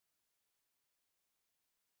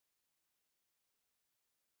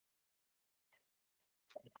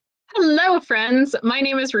Hello, friends. My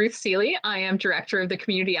name is Ruth Suehle. I am Director of the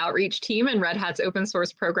Community Outreach Team in Red Hat's Open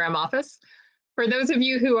Source Program Office. For those of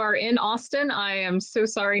you who are in Austin, I am so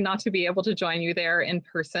sorry not to be able to join you there in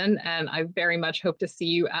person, and I very much hope to see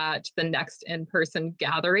you at the next in-person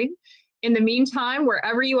gathering. In the meantime,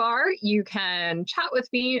 wherever you are, you can chat with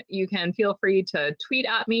me. You can feel free to tweet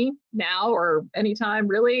at me now or anytime,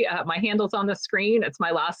 really. My handle's on the screen. It's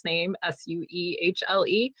my last name,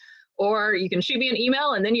 Suehle. Or you can shoot me an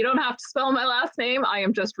email and then you don't have to spell my last name. I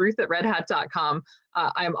am just ruth@redhat.com.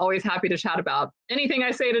 I am always happy to chat about anything I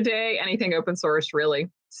say today, anything open source, really.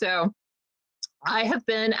 So I have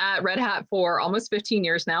been at Red Hat for almost 15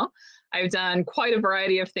 years now. I've done quite a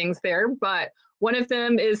variety of things there, but one of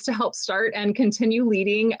them is to help start and continue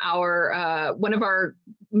leading our one of our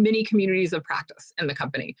mini communities of practice in the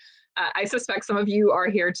company. I suspect some of you are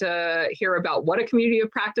here to hear about what a community of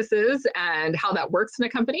practice is and how that works in a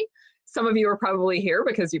company. Some of you are probably here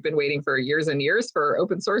because you've been waiting for years and years for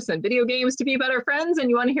open source and video games to be better friends, and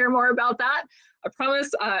you want to hear more about that. I promise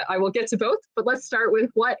I will get to both, but let's start with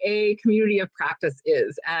what a community of practice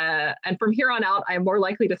is. And from here on out, I'm more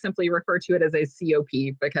likely to simply refer to it as a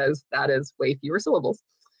COP because that is way fewer syllables.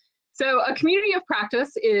 So a community of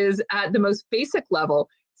practice is, at the most basic level,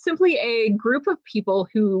 simply a group of people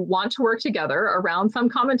who want to work together around some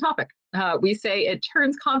common topic. We say it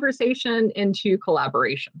turns conversation into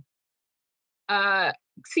collaboration.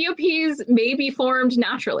 COPs may be formed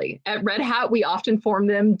naturally. At Red Hat, we often form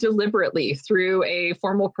them deliberately through a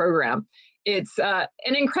formal program. It's an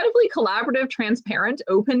incredibly collaborative, transparent,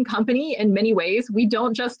 open company in many ways. We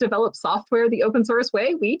don't just develop software the open source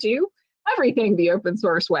way, we do everything the open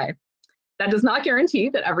source way. That does not guarantee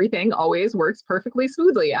that everything always works perfectly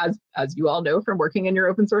smoothly, as you all know from working in your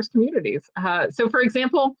open source communities. So for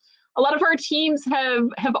example, a lot of our teams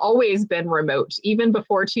have always been remote, even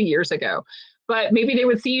before 2 years ago. But maybe they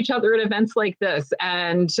would see each other at events like this,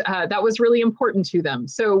 and that was really important to them.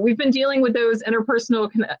 So we've been dealing with those interpersonal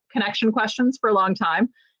connection questions for a long time.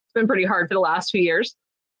 It's been pretty hard for the last 2 years.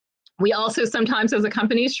 We also sometimes as a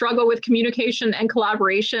company struggle with communication and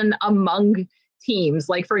collaboration among teams,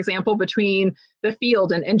 like for example, between the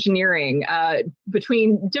field and engineering,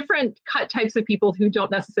 between different types of people who don't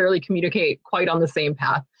necessarily communicate quite on the same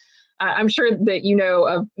path. I'm sure that you know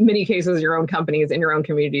of many cases in your own companies, in your own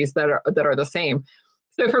communities that are the same.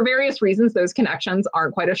 So for various reasons, those connections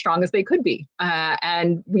aren't quite as strong as they could be.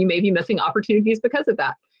 And we may be missing opportunities because of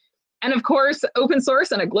that. And of course, open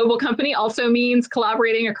source and a global company also means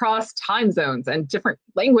collaborating across time zones and different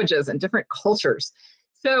languages and different cultures.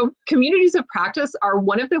 So communities of practice are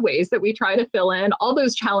one of the ways that we try to fill in all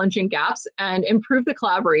those challenging gaps and improve the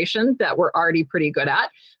collaboration that we're already pretty good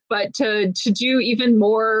at, but to do even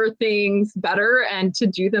more things better and to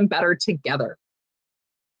do them better together.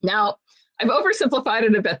 Now, I've oversimplified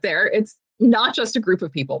it a bit there. It's not just a group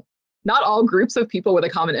of people. Not all groups of people with a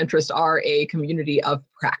common interest are a community of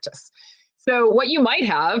practice. So what you might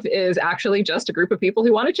have is actually just a group of people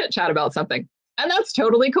who want to chit chat about something, and that's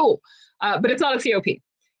totally cool, but it's not a COP.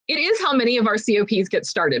 It is how many of our COPs get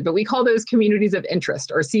started, but we call those communities of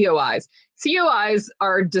interest, or COIs. COIs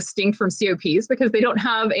are distinct from COPs because they don't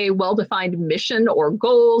have a well-defined mission or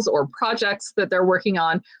goals or projects that they're working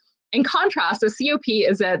on. In contrast, a COP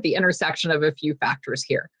is at the intersection of a few factors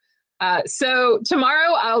here. So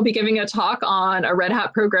tomorrow I'll be giving a talk on a Red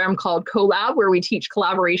Hat program called Collab, where we teach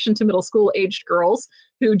collaboration to middle school aged girls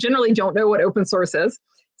who generally don't know what open source is.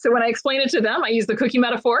 So when I explain it to them, I use the cookie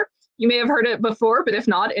metaphor. You may have heard it before, but if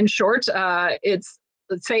not, in short, it's,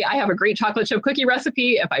 let's say I have a great chocolate chip cookie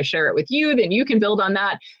recipe. If I share it with you, then you can build on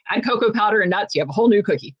that, add cocoa powder and nuts, you have a whole new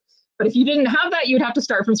cookie. But if you didn't have that, you'd have to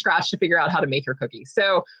start from scratch to figure out how to make your cookie.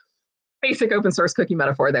 So basic open source cookie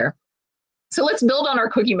metaphor there. So let's build on our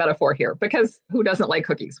cookie metaphor here, because who doesn't like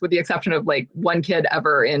cookies, with the exception of like one kid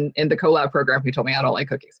ever in the Collab program who told me I don't like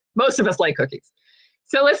cookies. Most of us like cookies.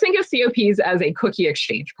 So let's think of COPs as a cookie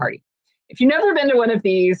exchange party. If you've never been to one of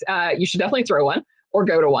these, you should definitely throw one or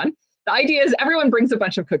go to one. The idea is everyone brings a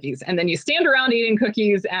bunch of cookies, and then you stand around eating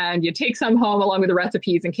cookies and you take some home along with the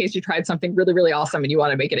recipes in case you tried something really, really awesome and you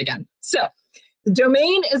want to make it again. So the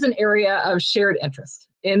domain is an area of shared interest.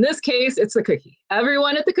 In this case, it's the cookie.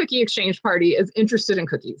 Everyone at the cookie exchange party is interested in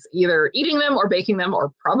cookies, either eating them or baking them,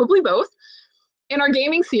 or probably both. In our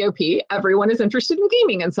gaming COP, everyone is interested in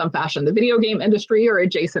gaming in some fashion, the video game industry or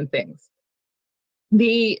adjacent things.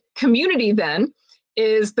 The community then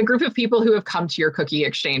is the group of people who have come to your cookie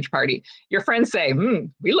exchange party. Your friends say,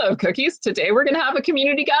 we love cookies. Today we're going to have a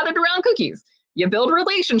community gathered around cookies. You build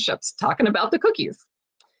relationships talking about the cookies.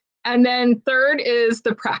 And then third is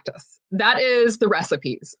the practice. That is the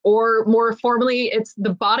recipes, or more formally, it's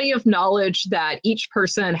the body of knowledge that each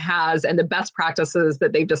person has and the best practices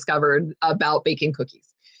that they've discovered about baking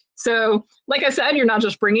cookies. So, like I said, you're not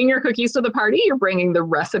just bringing your cookies to the party, you're bringing the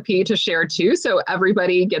recipe to share too, so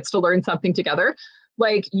everybody gets to learn something together.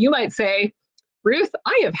 Like you might say, Ruth,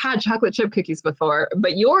 I have had chocolate chip cookies before,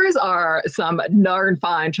 but yours are some darn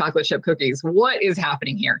fine chocolate chip cookies. What is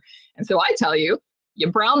happening here? And so I tell you, you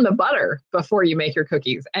brown the butter before you make your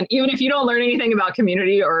cookies. And even if you don't learn anything about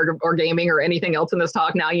community or gaming or anything else in this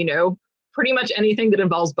talk, now you know pretty much anything that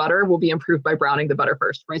involves butter will be improved by browning the butter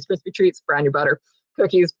first. Rice Krispie treats, brown your butter.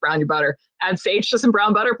 Cookies, brown your butter. Add sage to some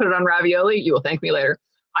brown butter, put it on ravioli. You will thank me later.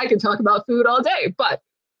 I can talk about food all day, but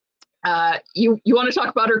you want to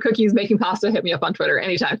talk butter, cookies, making pasta, hit me up on Twitter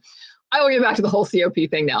anytime. I will get back to the whole COP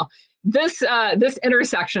thing now. This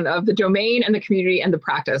intersection of the domain and the community and the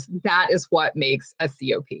practice, that is what makes a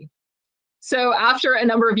COP. So after a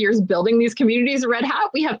number of years building these communities at Red Hat,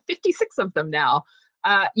 we have 56 of them now.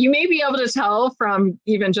 You may be able to tell from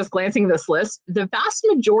even just glancing at this list, the vast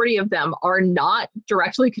majority of them are not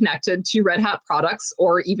directly connected to Red Hat products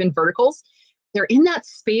or even verticals. They're in that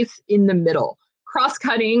space in the middle.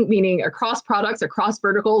 Cross-cutting, meaning across products, across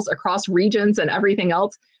verticals, across regions and everything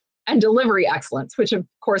else, and delivery excellence, which of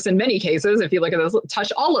course in many cases, if you look at this,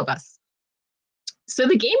 touch all of us. So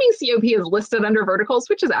the gaming COP is listed under verticals,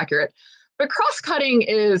 which is accurate, but cross-cutting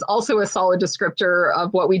is also a solid descriptor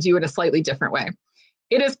of what we do in a slightly different way.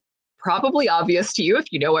 It is probably obvious to you,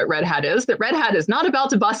 if you know what Red Hat is, that Red Hat is not about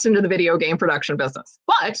to bust into the video game production business,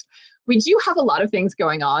 but we do have a lot of things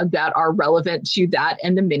going on that are relevant to that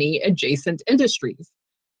and the many adjacent industries.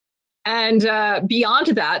 And beyond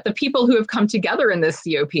that, the people who have come together in this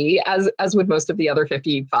COP, as with most of the other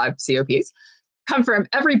 55 COPs, come from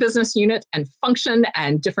every business unit and function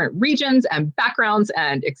and different regions and backgrounds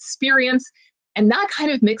and experience. And that kind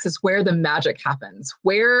of mix is where the magic happens,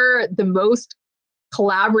 where the most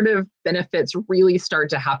collaborative benefits really start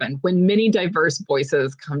to happen, when many diverse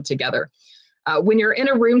voices come together. When you're in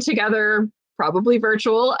a room together, probably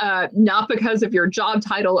virtual, not because of your job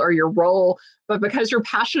title or your role, but because you're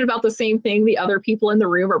passionate about the same thing the other people in the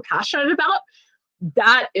room are passionate about,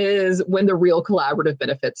 that is when the real collaborative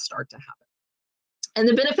benefits start to happen. And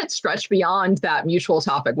the benefits stretch beyond that mutual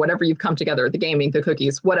topic, whatever you've come together, the gaming, the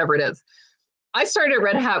cookies, whatever it is. I started at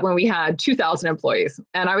Red Hat when we had 2,000 employees,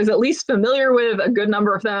 and I was at least familiar with a good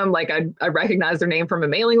number of them. Like I recognized their name from a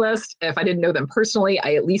mailing list. If I didn't know them personally,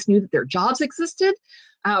 I at least knew that their jobs existed.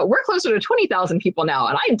 We're closer to 20,000 people now,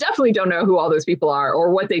 and I definitely don't know who all those people are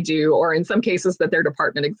or what they do, or in some cases that their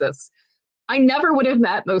department exists. I never would have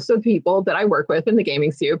met most of the people that I work with in the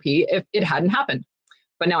gaming COP if it hadn't happened.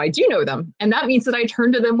 But now I do know them, and that means that I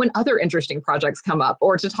turn to them when other interesting projects come up,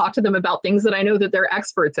 or to talk to them about things that I know that they're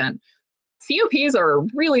experts in. COPs are a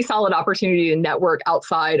really solid opportunity to network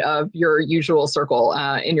outside of your usual circle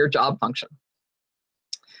in your job function.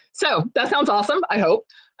 So that sounds awesome, I hope.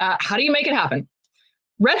 How do you make it happen?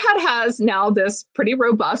 Red Hat has now this pretty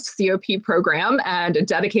robust COP program and a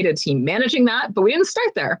dedicated team managing that, but we didn't start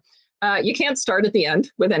there. You can't start at the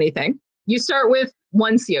end with anything. You start with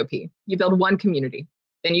one COP. You build one community.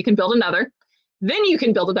 Then you can build another. Then you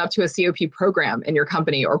can build it up to a COP program in your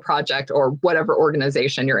company or project or whatever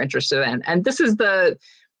organization you're interested in. And this is the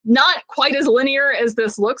not quite as linear as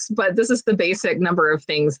this looks, but this is the basic number of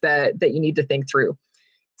things that you need to think through.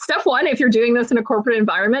 Step one, if you're doing this in a corporate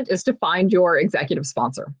environment, is to find your executive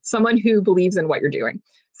sponsor, someone who believes in what you're doing,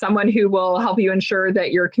 someone who will help you ensure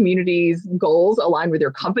that your community's goals align with your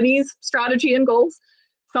company's strategy and goals,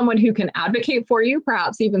 someone who can advocate for you,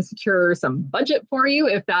 perhaps even secure some budget for you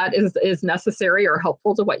if that is necessary or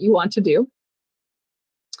helpful to what you want to do.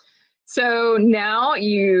 So now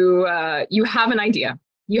you have an idea,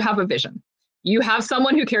 you have a vision, you have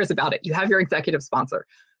someone who cares about it, you have your executive sponsor.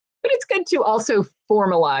 But it's good to also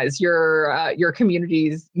formalize your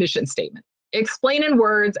community's mission statement. Explain in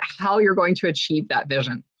words how you're going to achieve that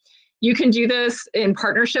vision. You can do this in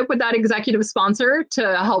partnership with that executive sponsor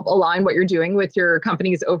to help align what you're doing with your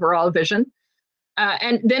company's overall vision.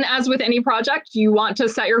 And then, as with any project, you want to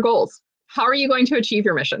set your goals. How are you going to achieve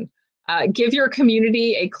your mission? Give your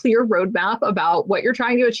community a clear roadmap about what you're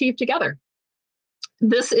trying to achieve together.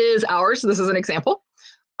 This is ours. This is an example.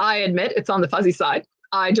 I admit it's on the fuzzy side.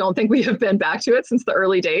 I don't think we have been back to it since the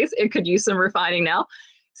early days. It could use some refining now.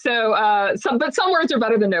 So, some words are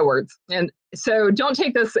better than no words. And so don't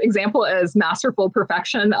take this example as masterful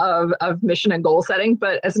perfection of mission and goal setting,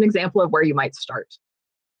 but as an example of where you might start.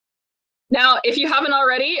 Now, if you haven't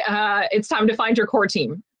already, it's time to find your core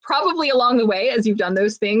team. Probably along the way, as you've done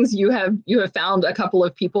those things, you have found a couple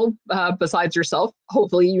of people besides yourself.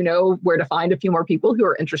 Hopefully, you know where to find a few more people who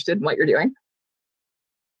are interested in what you're doing.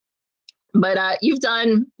 But you've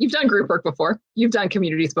done group work before. You've done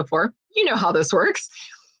communities before. You know how this works.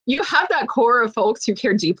 You have that core of folks who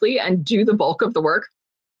care deeply and do the bulk of the work.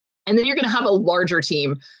 And then you're going to have a larger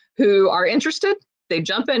team who are interested. They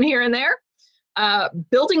jump in here and there.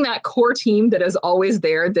 Building that core team that is always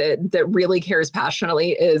there, that really cares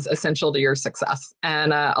passionately, is essential to your success.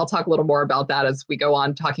 And I'll talk a little more about that as we go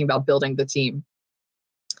on talking about building the team.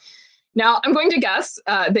 Now, I'm going to guess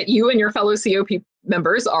that you and your fellow COP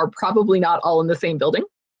members are probably not all in the same building,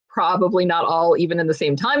 probably not all even in the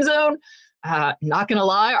same time zone. Not going to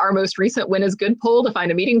lie, our most recent When is Good poll to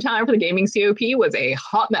find a meeting time for the gaming COP was a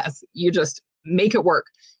hot mess. You just make it work.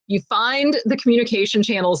 You find the communication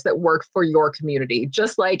channels that work for your community,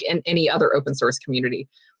 just like in any other open source community.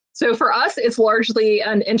 So for us, it's largely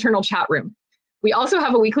an internal chat room. We also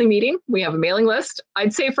have a weekly meeting. We have a mailing list.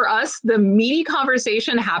 I'd say for us, the meaty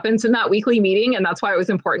conversation happens in that weekly meeting, and that's why it was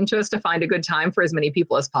important to us to find a good time for as many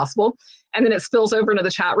people as possible. And then it spills over into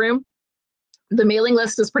the chat room. The mailing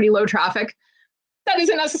list is pretty low traffic. That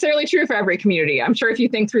isn't necessarily true for every community. I'm sure if you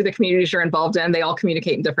think through the communities you're involved in, they all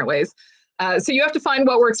communicate in different ways. So you have to find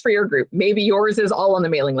what works for your group. Maybe yours is all on the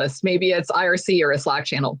mailing list. Maybe it's IRC or a Slack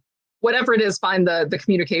channel. Whatever it is, find the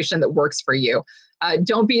communication that works for you.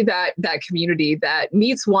 Don't be that community that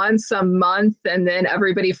meets once a month and then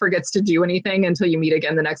everybody forgets to do anything until you meet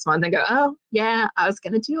again the next month and go, oh, yeah, I was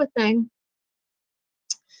going to do a thing.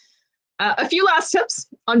 A few last tips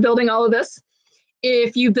on building all of this.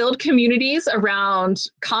 If you build communities around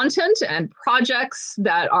content and projects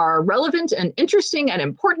that are relevant and interesting and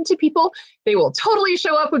important to people, they will totally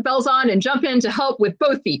show up with bells on and jump in to help with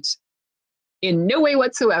both feet. In no way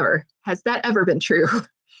whatsoever has that ever been true.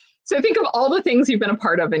 So think of all the things you've been a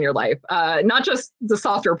part of in your life, not just the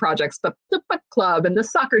software projects, but the book club and the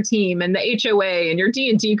soccer team and the HOA and your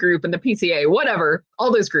D&D group and the PCA, whatever,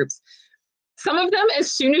 all those groups. Some of them,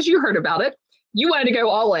 as soon as you heard about it, you wanted to go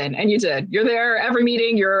all in, and you did. You're there every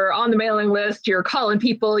meeting, you're on the mailing list, you're calling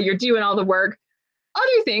people, you're doing all the work.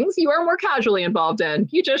 Other things you are more casually involved in.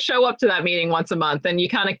 You just show up to that meeting once a month and you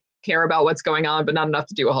kind of care about what's going on, but not enough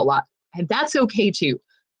to do a whole lot. And that's okay too.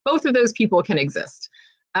 Both of those people can exist.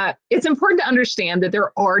 It's important to understand that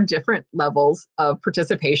there are different levels of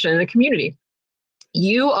participation in a community.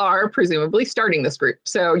 You are presumably starting this group,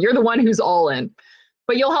 so you're the one who's all in.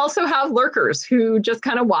 But you'll also have lurkers who just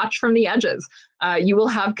kind of watch from the edges. You will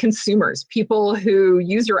have consumers, people who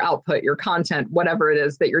use your output, your content, whatever it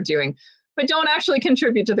is that you're doing, but don't actually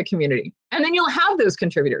contribute to the community. And then you'll have those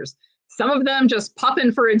contributors. Some of them just pop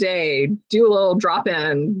in for a day, do a little drop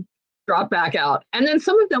in, drop back out. And then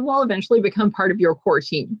some of them will eventually become part of your core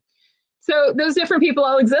team. So those different people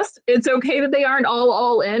all exist. It's okay that they aren't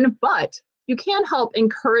all in, but you can help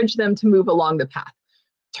encourage them to move along the path.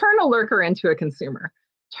 Turn a lurker into a consumer.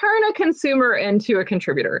 Turn a consumer into a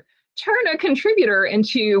contributor. Turn a contributor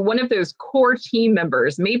into one of those core team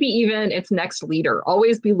members, maybe even its next leader.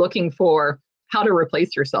 Always be looking for how to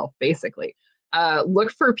replace yourself, basically.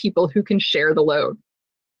 Look for people who can share the load.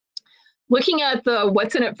 Looking at the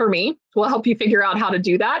what's in it for me will help you figure out how to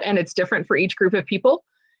do that, and it's different for each group of people.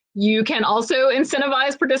 You can also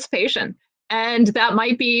incentivize participation, and that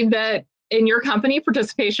might be that in your company,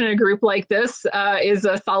 participation in a group like this is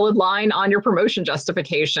a solid line on your promotion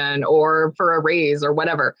justification or for a raise or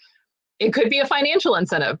whatever. It could be a financial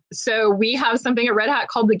incentive. So we have something at Red Hat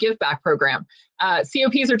called the Give Back program.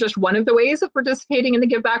 COPs are just one of the ways of participating in the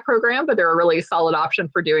Give Back program, but they're a really solid option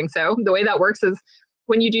for doing so. The way that works is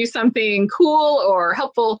when you do something cool or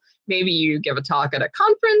helpful, maybe you give a talk at a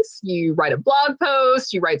conference, you write a blog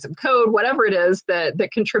post, you write some code, whatever it is that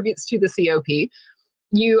contributes to the COP.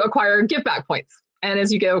 You acquire give back points. And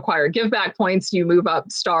as you acquire give back points, you move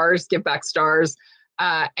up stars, give back stars,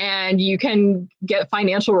 and you can get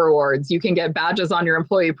financial rewards. You can get badges on your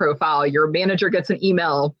employee profile. Your manager gets an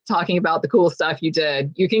email talking about the cool stuff you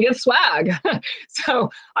did. You can get swag. So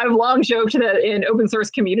I've long joked that in open source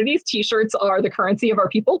communities, t-shirts are the currency of our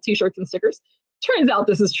people, t-shirts and stickers. Turns out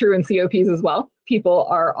this is true in COPs as well. People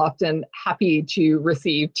are often happy to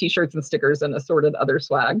receive t-shirts and stickers and assorted other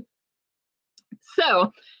swag.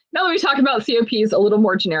 So now that we talked about COPs a little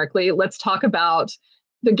more generically, let's talk about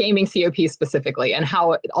the gaming COP specifically and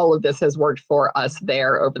how all of this has worked for us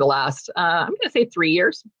there over the last, I'm going to say 3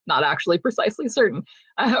 years, not actually precisely certain.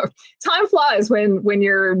 Time flies when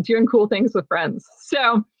you're doing cool things with friends.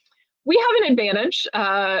 So we have an advantage,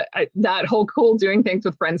 that whole cool doing things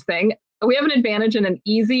with friends thing. We have an advantage and an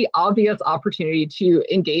easy, obvious opportunity to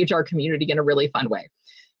engage our community in a really fun way.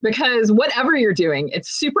 because whatever you're doing,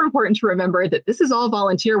 it's super important to remember that this is all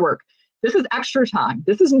volunteer work. This is extra time.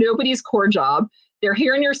 This is nobody's core job. They're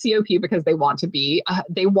here in your COP because they want to be.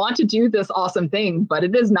 They want to do this awesome thing, but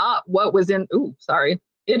it is not what was in,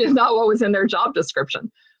 it is not what was in their job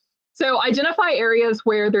description. So identify areas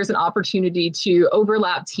where there's an opportunity to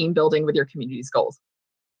overlap team building with your community's goals.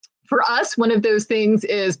 For us, one of those things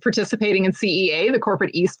is participating in CEA, the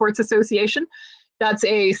Corporate Esports Association. That's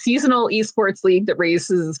a seasonal esports league that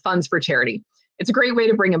raises funds for charity. It's a great way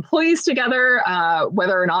to bring employees together,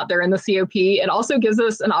 whether or not they're in the COP. It also gives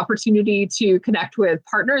us an opportunity to connect with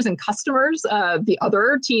partners and customers, the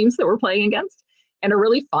other teams that we're playing against, in a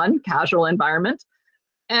really fun, casual environment.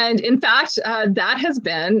 And in fact, that has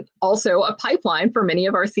been also a pipeline for many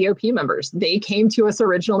of our COP members. They came to us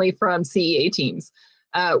originally from CEA teams,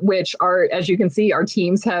 which are, as you can see, our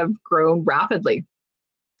teams have grown rapidly.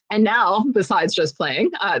 And now, besides just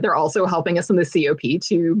playing, they're also helping us in the COP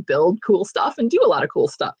to build cool stuff and do a lot of cool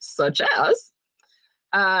stuff, such as,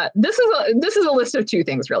 this is a list of two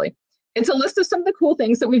things, really. It's a list of some of the cool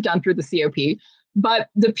things that we've done through the COP, but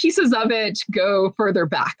the pieces of it go further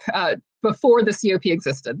back, before the COP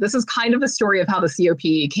existed. This is kind of the story of how the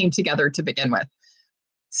COP came together to begin with.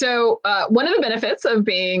 So one of the benefits of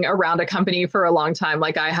being around a company for a long time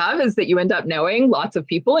like I have is that you end up knowing lots of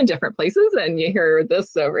people in different places, and you hear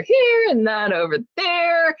this over here and that over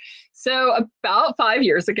there. So about 5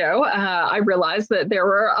 years ago, I realized that there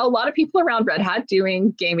were a lot of people around Red Hat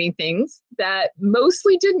doing gaming things that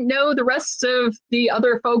mostly didn't know the rest of the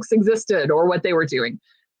other folks existed or what they were doing.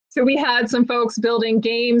 So we had some folks building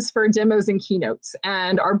games for demos and keynotes,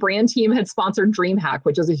 and our brand team had sponsored DreamHack,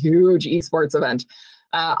 which is a huge esports event.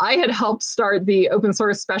 I had helped start the open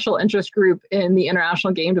source special interest group in the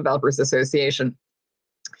International Game Developers Association.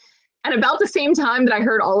 And about the same time that I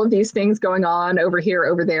heard all of these things going on over here,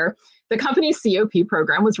 over there, the company's COP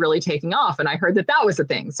program was really taking off, and I heard that that was a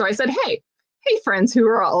thing. So I said, hey, friends who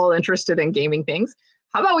are all interested in gaming things,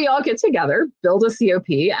 how about we all get together, build a COP,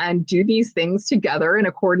 and do these things together in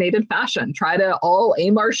a coordinated fashion, try to all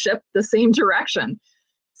aim our ship the same direction.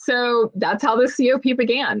 So that's how the COP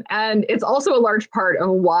began. And it's also a large part of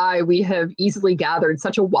why we have easily gathered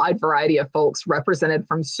such a wide variety of folks represented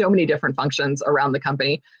from so many different functions around the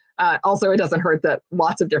company. Also, it doesn't hurt that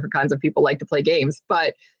lots of different kinds of people like to play games,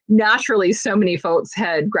 but naturally, so many folks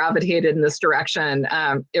had gravitated in this direction.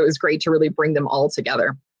 It was great to really bring them all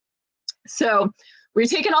together. So we've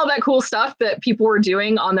taken all that cool stuff that people were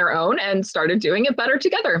doing on their own and started doing it better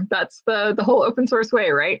together. That's the whole open source way,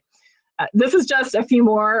 right? This is just a few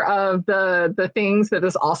more of the things that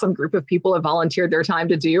this awesome group of people have volunteered their time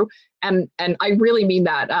to do. And I really mean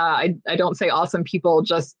that. I don't say awesome people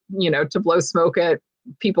just, to blow smoke at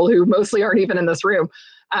people who mostly aren't even in this room.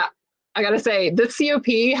 I gotta say, this COP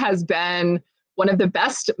has been one of the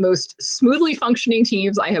best, most smoothly functioning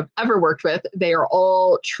teams I have ever worked with. They are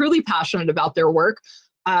all truly passionate about their work.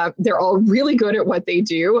 They're all really good at what they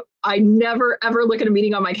do. I never, ever look at a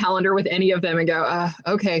meeting on my calendar with any of them and go,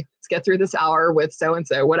 okay, let's get through this hour with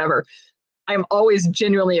so-and-so, whatever. I'm always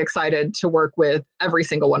genuinely excited to work with every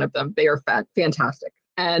single one of them. They are fantastic.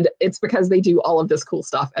 And it's because they do all of this cool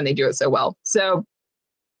stuff and they do it so well. So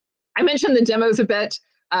I mentioned the demos a bit.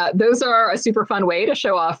 Those are a super fun way to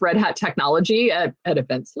show off Red Hat technology at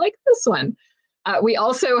events like this one. We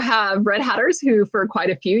also have Red Hatters who, for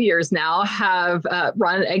quite a few years now, have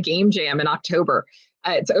run a game jam in October.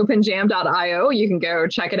 It's openjam.io. You can go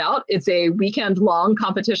check it out. It's a weekend-long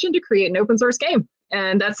competition to create an open source game,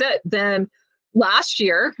 and that's it. Then last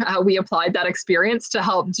year, we applied that experience to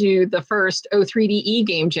help do the first O3DE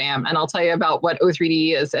game jam, and I'll tell you about what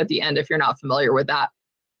O3DE is at the end if you're not familiar with that.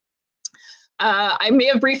 I may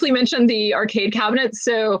have briefly mentioned the arcade cabinet.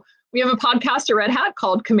 So we have a podcast at Red Hat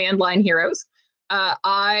called Command Line Heroes.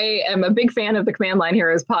 I am a big fan of the Command Line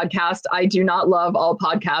Heroes podcast. I do not love all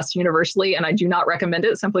podcasts universally, and I do not recommend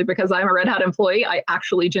it simply because I'm a Red Hat employee. I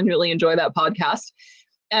actually genuinely enjoy that podcast.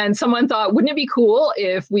 And someone thought, wouldn't it be cool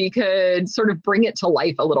if we could sort of bring it to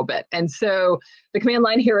life a little bit? And so the Command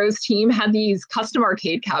Line Heroes team had these custom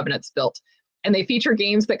arcade cabinets built. And they feature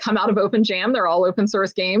games that come out of OpenJam. They're all open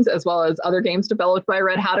source games, as well as other games developed by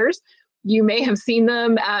Red Hatters. You may have seen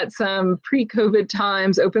them at some pre-COVID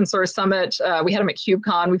times, Open Source Summit. We had them at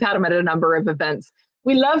KubeCon. We've had them at a number of events.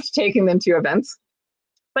 We loved taking them to events.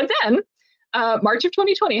 But then March of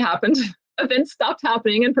 2020 happened. Events stopped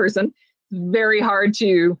happening in person. Very hard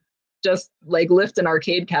to just lift an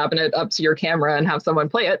arcade cabinet up to your camera and have someone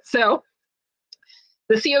play it. So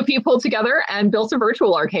the COP pulled together and built a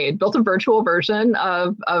virtual arcade, built a virtual version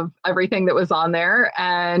of everything that was on there.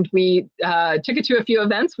 And we took it to a few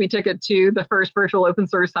events. We took it to the first virtual open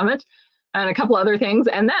source summit. and a couple other things.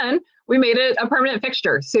 And then we made it a permanent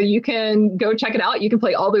fixture. So you can go check it out. You can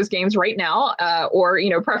play all those games right now, or,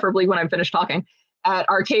 preferably when I'm finished talking, at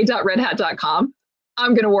arcade.redhat.com.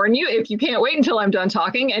 I'm going to warn you, if you can't wait until I'm done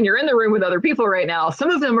talking and you're in the room with other people right now, some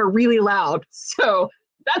of them are really loud. So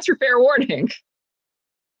that's your fair warning.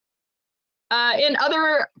 In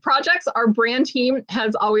other projects, our brand team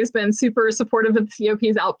has always been super supportive of the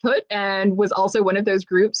COP's output and was also one of those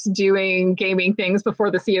groups doing gaming things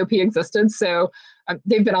before the COP existed. So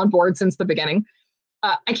they've been on board since the beginning.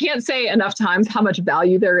 I can't say enough times how much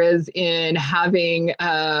value there is in having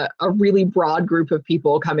a really broad group of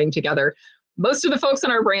people coming together. Most of the folks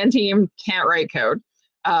on our brand team can't write code.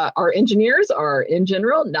 Our engineers are, in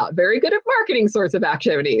general, not very good at marketing sorts of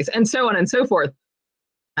activities, and so on and so forth.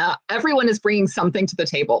 Everyone is bringing something to the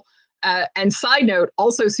table. And side note,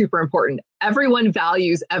 also super important, everyone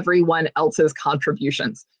values everyone else's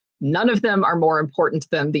contributions. None of them are more important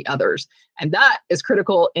than the others. And that is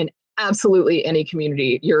critical in absolutely any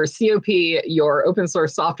community. Your COP, your open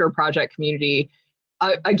source software project community,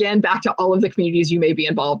 again, back to all of the communities you may be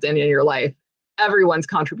involved in your life, everyone's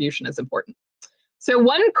contribution is important. So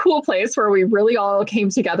one cool place where we really all came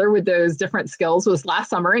together with those different skills was last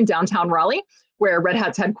summer in downtown Raleigh, where Red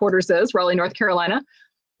Hat's headquarters is, Raleigh, North Carolina.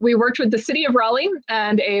 We worked with the city of Raleigh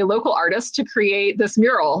and a local artist to create this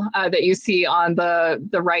mural that you see on the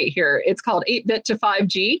right here. It's called 8-Bit to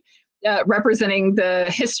 5G, representing the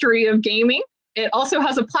history of gaming. It also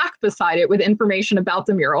has a plaque beside it with information about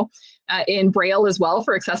the mural in Braille as well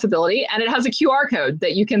for accessibility. And it has a QR code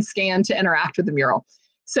that you can scan to interact with the mural.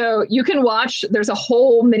 So you can watch, there's a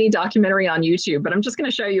whole mini documentary on YouTube, but I'm just going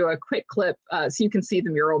to show you a quick clip so you can see the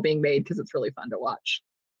mural being made because it's really fun to watch.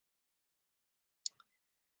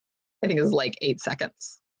 I think it was like 8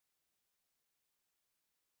 seconds.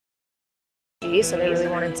 So they really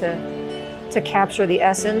wanted to capture the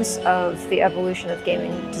essence of the evolution of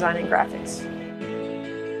gaming design and graphics.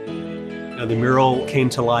 The mural came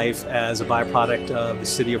to life as a byproduct of the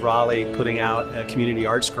city of Raleigh putting out a community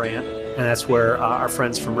arts grant. And that's where our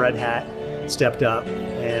friends from Red Hat stepped up.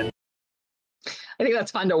 And I think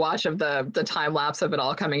that's fun to watch, of the time lapse of it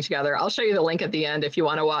all coming together. I'll show you the link at the end if you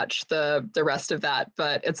want to watch the rest of that,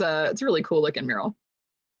 but it's a really cool looking mural.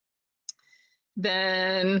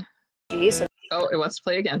 Then, oh, it wants to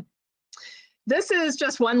play again. This is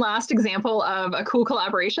just one last example of a cool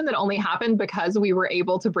collaboration that only happened because we were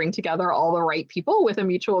able to bring together all the right people with a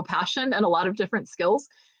mutual passion and a lot of different skills.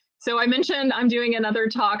 So I mentioned I'm doing another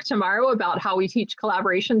talk tomorrow about how we teach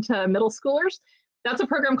collaboration to middle schoolers. That's a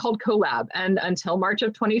program called CoLab. And until March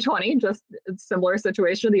of 2020, just a similar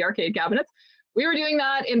situation to the arcade cabinets, we were doing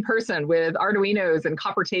that in person with Arduinos and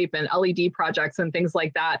copper tape and LED projects and things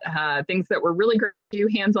like that, things that were really great to do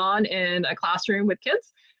hands-on in a classroom with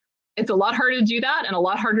kids. It's a lot harder to do that and a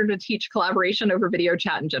lot harder to teach collaboration over video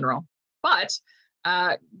chat in general. But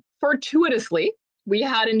fortuitously, we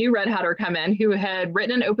had a new Red Hatter come in who had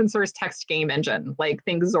written an open source text game engine, like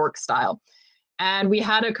think Zork style. And we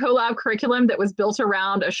had a CoLab curriculum that was built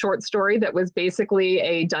around a short story that was basically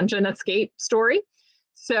a dungeon escape story.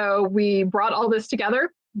 So we brought all this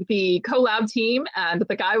together, the CoLab team and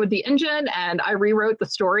the guy with the engine, and I rewrote the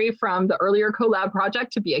story from the earlier CoLab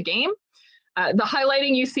project to be a game. The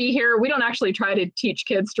highlighting you see here, we don't actually try to teach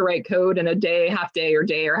kids to write code in a day, half day,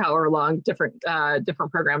 or however long different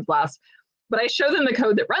programs last. But I show them the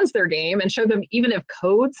code that runs their game and show them even if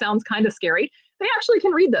code sounds kind of scary, they actually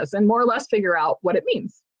can read this and more or less figure out what it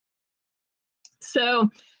means. So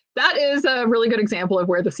that is a really good example of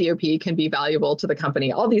where the COP can be valuable to the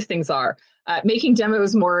company. All these things are making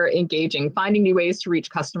demos more engaging, finding new ways to reach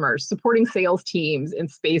customers, supporting sales teams in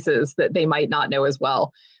spaces that they might not know as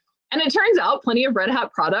well. And it turns out plenty of Red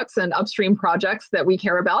Hat products and upstream projects that we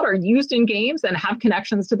care about are used in games and have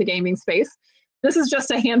connections to the gaming space. This is just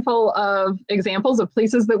a handful of examples of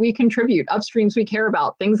places that we contribute, upstreams we care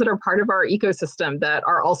about, things that are part of our ecosystem that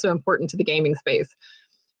are also important to the gaming space.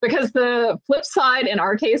 Because the flip side in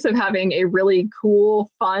our case of having a really cool,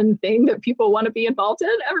 fun thing that people want to be involved in,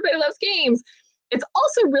 everybody loves games. It's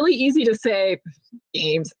also really easy to say,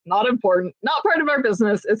 games, not important, not part of our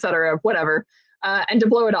business, etc., whatever, and to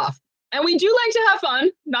blow it off. And we do like to have fun,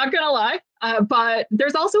 not gonna lie, but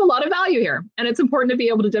there's also a lot of value here. And it's important to be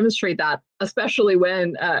able to demonstrate that, especially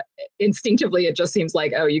when instinctively it just seems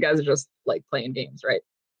like, oh, you guys are just like playing games, right?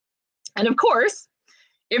 And of course,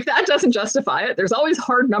 if that doesn't justify it, there's always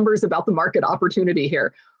hard numbers about the market opportunity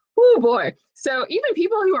here. Oh boy. So even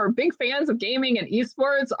people who are big fans of gaming and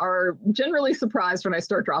esports are generally surprised when I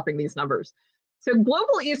start dropping these numbers. So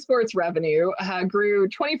global esports revenue grew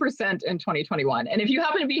 20% in 2021. And if you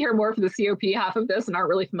happen to be here more for the COP half of this and aren't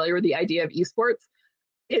really familiar with the idea of esports,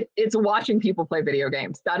 It's watching people play video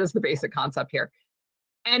games. That is the basic concept here.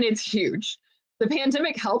 And it's huge. The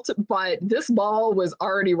pandemic helped, but this ball was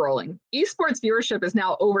already rolling. Esports viewership is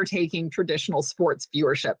now overtaking traditional sports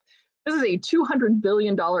viewership. This is a $200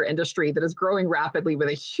 billion industry that is growing rapidly with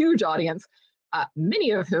a huge audience, many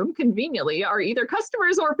of whom conveniently are either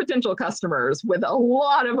customers or potential customers with a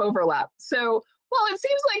lot of overlap. So while it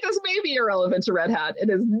seems like this may be irrelevant to Red Hat, it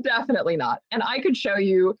is definitely not. And I could show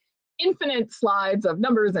you infinite slides of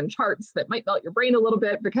numbers and charts that might melt your brain a little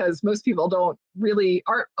bit because most people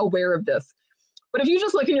aren't aware of this. But if you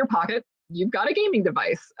just look in your pocket, you've got a gaming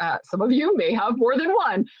device. Some of you may have more than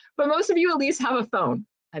one, but most of you at least have a phone.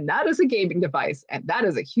 And that is a gaming device, and that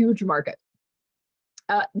is a huge market.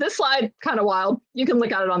 This slide, kind of wild. You can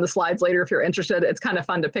look at it on the slides later if you're interested. It's kind of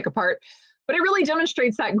fun to pick apart. But it really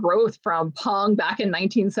demonstrates that growth from Pong back in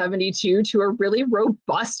 1972 to a really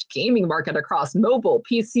robust gaming market across mobile,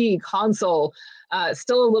 PC, console,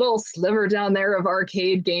 still a little sliver down there of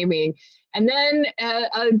arcade gaming. And then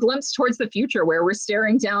a glimpse towards the future where we're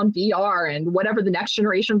staring down VR and whatever the next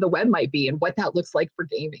generation of the web might be and what that looks like for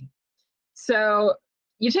gaming. So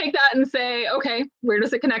you take that and say, okay, where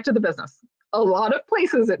does it connect to the business? A lot of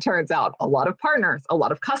places, it turns out, a lot of partners, a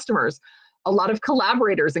lot of customers, a lot of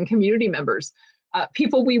collaborators and community members,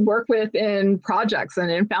 people we work with in projects and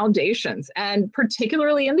in foundations, and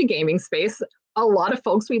particularly in the gaming space, a lot of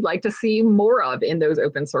folks we'd like to see more of in those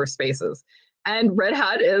open source spaces. And Red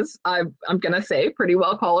Hat is, I'm going to say, pretty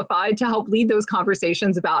well qualified to help lead those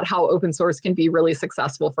conversations about how open source can be really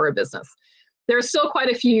successful for a business. There are still quite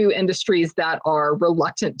a few industries that are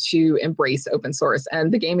reluctant to embrace open source,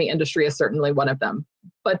 and the gaming industry is certainly one of them,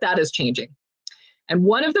 but that is changing. And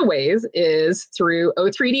one of the ways is through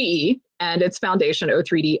O3DE and its foundation,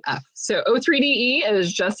 O3DF. So O3DE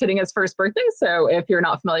is just hitting its first birthday, so if you're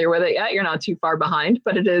not familiar with it yet, you're not too far behind,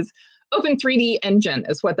 but it is Open 3D Engine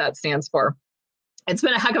is what that stands for. It's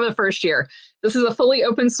been a heck of a first year. This is a fully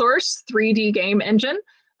open source 3D game engine.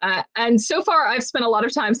 And so far, I've spent a lot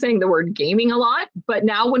of time saying the word gaming a lot, but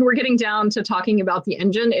now when we're getting down to talking about the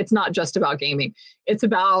engine, it's not just about gaming. It's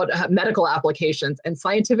about medical applications and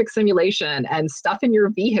scientific simulation and stuff in your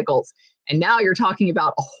vehicles. And now you're talking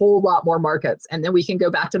about a whole lot more markets. And then we can go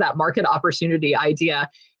back to that market opportunity idea,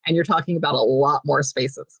 and you're talking about a lot more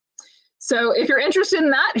spaces. So if you're interested in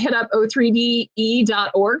that, hit up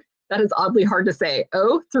o3de.org. That is oddly hard to say,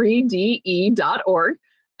 o3de.org.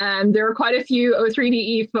 And there are quite a few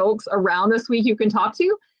O3DE folks around this week you can talk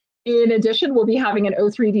to. In addition, we'll be having an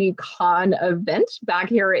O3D Con event back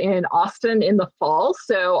here in Austin in the fall.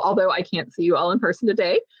 So although I can't see you all in person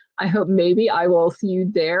today, I hope maybe I will see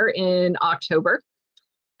you there in October.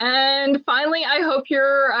 And finally, I hope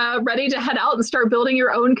you're ready to head out and start building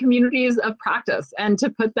your own communities of practice and to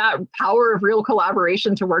put that power of real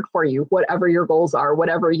collaboration to work for you, whatever your goals are,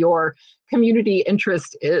 whatever your community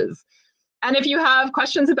interest is. And if you have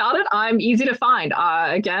questions about it, I'm easy to find.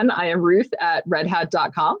 Again, I am Ruth at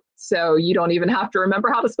redhat.com. So you don't even have to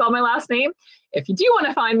remember how to spell my last name. If you do want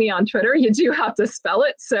to find me on Twitter, you do have to spell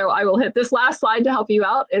it. So I will hit this last slide to help you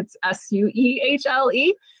out. It's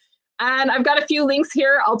Suehle. And I've got a few links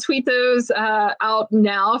here. I'll tweet those out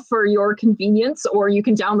now for your convenience, or you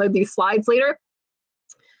can download these slides later.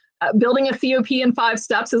 Building a COP in 5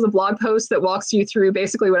 steps is a blog post that walks you through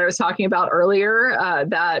basically what I was talking about earlier,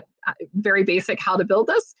 that very basic how to build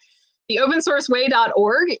this. The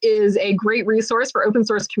opensourceway.org is a great resource for open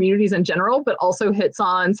source communities in general, but also hits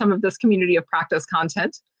on some of this community of practice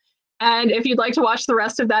content. And if you'd like to watch the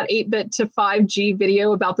rest of that 8-bit to 5G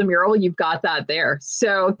video about the mural, you've got that there.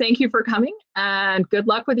 So thank you for coming, and good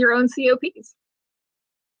luck with your own COPs.